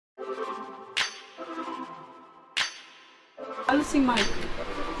I'll see Mike.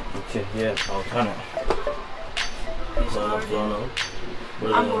 Okay, yeah, I'll turn it.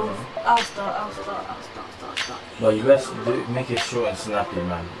 I'll start. But you best make it short and snappy,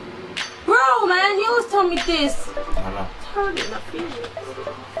 man. Bro, man, you always tell me this. I know. It's hurting my feelings.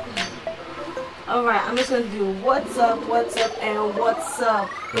 Alright, I'm just gonna do what's up, and what's up.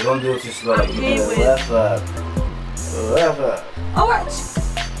 But don't do it too slow, like you do whatever. Alright,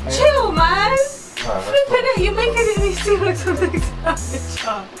 chill, man. You're making it seem like something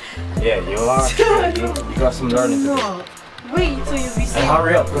extra. Yeah, you are. You got some learning to do. Wait till you be And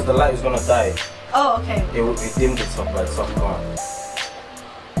hurry up, because the light is gonna die. Oh, okay. It dimmed itself by itself. Come on.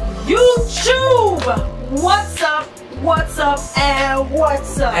 YouTube! What's up, and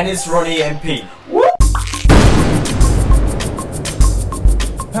what's up? And it's Ronny MP. Woo!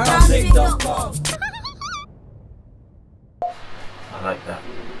 I like that.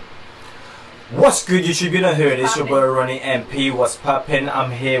 What's good, YouTube? You know who it is, your boy Ronny MP. What's poppin'?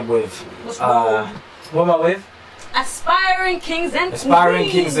 I'm here with what am I with? Aspiring Kings and Aspiring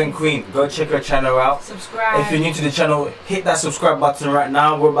Kings and Queens. Go check her channel out. Subscribe. If you're new to the channel, hit that subscribe button right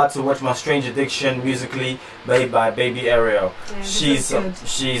now. We're about to watch My Strange Addiction musically by baby Ariel. Yeah, she's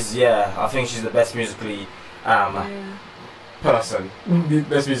yeah, I think she's the best musically person. The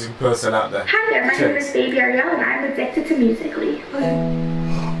best music person out there. Hi there, my name is Baby Ariel and I'm addicted to Musical.ly.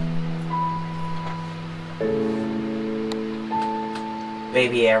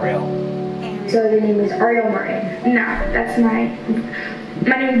 Baby Ariel. So your name is Ariel Martin? No, that's my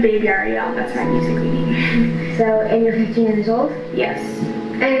name is Baby Ariel. That's my Musical.ly name. So, and you're 15 years old? Yes.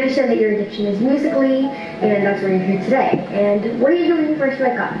 I understand that your addiction is Musical.ly, and that's why you're here today. And what are you doing when you first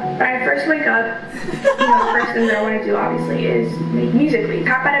wake up? When I first wake up, the first thing that I want to do, obviously, is make Musical.ly.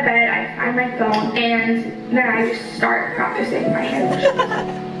 Hop out of bed, I find my phone, and then I just start practicing my hand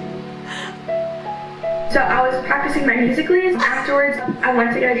motions. So I was practicing my Musical.ly. Afterwards, I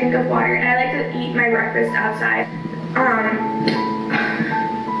went to get a drink of water, and I like to eat my breakfast outside.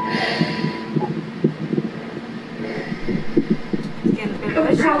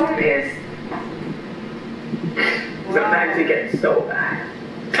 The problem is, sometimes it gets so bad.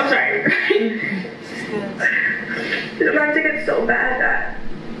 I'm sorry. Sometimes it gets so bad that,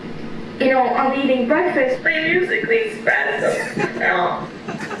 you know, I'm eating breakfast, my Musical.ly's bad. I'm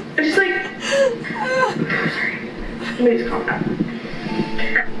just like, sorry. Let me just calm down.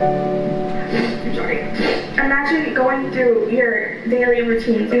 I'm sorry. Imagine going through your daily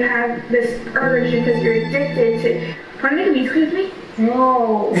routines. You have this urge because you're addicted to. Want to make a Musical.ly with me?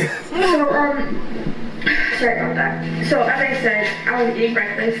 No. So, sorry about that. So, as I said, I was eating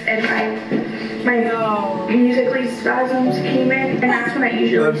breakfast and my Musical.ly spasms came in, and that's when I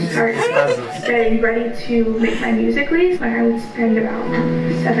usually start getting ready to make my Musical.lys. When I would spend about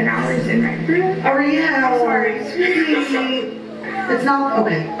 7 hours in my room. Ariel, I'm sorry. It's not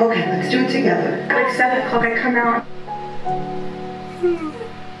okay. Okay, let's do it together. At like 7 o'clock, I come out.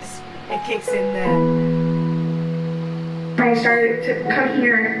 It kicks in there. I started to come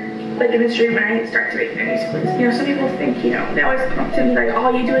here, like in this room, and I start to make my Musical.lys. You know, some people think, you know, they always come up to me like,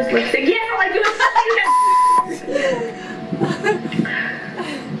 all you do is lip sync. Yeah, all I do is lip sync.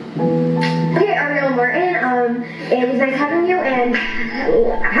 Okay, Ariel Martin, it was nice having you, and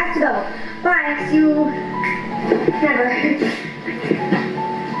I have to go. Bye, see you never.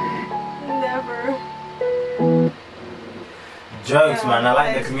 Jokes, man. I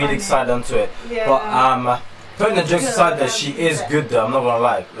like the comedic side onto it. Yeah. But putting the jokes aside, that she is good though. I'm not gonna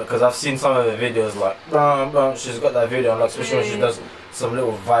lie, because I've seen some of the videos like, she's got that video, like especially when she does some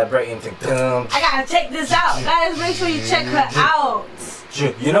little vibrating thing. I gotta check this out, guys. Make sure you check her out.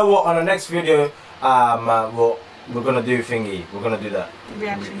 You know what? On the next video, we're gonna do thingy. We're gonna do that.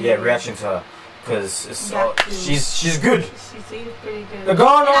 Reaction. Yeah, reaction to her, because it's she's good. She seems pretty good. The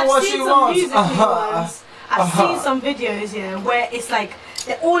girl knows what she wants. I've seen some videos, where it's like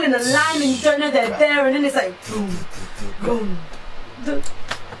they're all in a line and you don't know they're there, and then it's like boom, boom.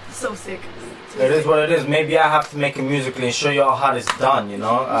 So sick. It is what it is. Maybe I have to make a Musical.ly and show you how it's done, you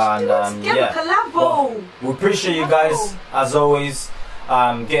know. And yeah, well, we appreciate you guys as always.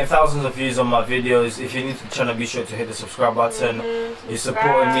 Getting thousands of views on my videos. If you're new to the channel, be sure to hit the subscribe button. You're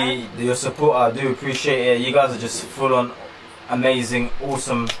supporting me. Your support, I do appreciate it. You guys are just full on amazing,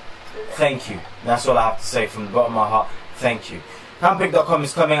 awesome. Thank you. That's all I have to say from the bottom of my heart. Thank you. Poundpick.com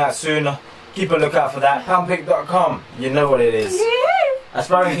is coming out soon. Keep a lookout for that. Poundpick.com. You know what it is.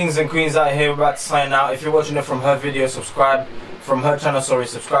 Aspiring Kings and Queens out here. We're about to sign out. If you're watching it from her video, subscribe. From her channel, sorry,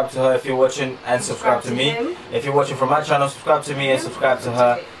 subscribe to her if you're watching, and subscribe to me. If you're watching from my channel, subscribe to me and subscribe to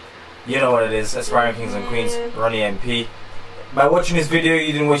her. You know what it is. Aspiring Kings and Queens, Ronny MP. By watching this video,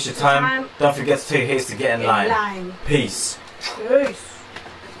 you didn't waste your time. Don't forget to take haste to get in line. Peace. Peace.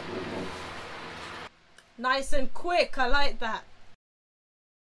 Nice and quick, I like that.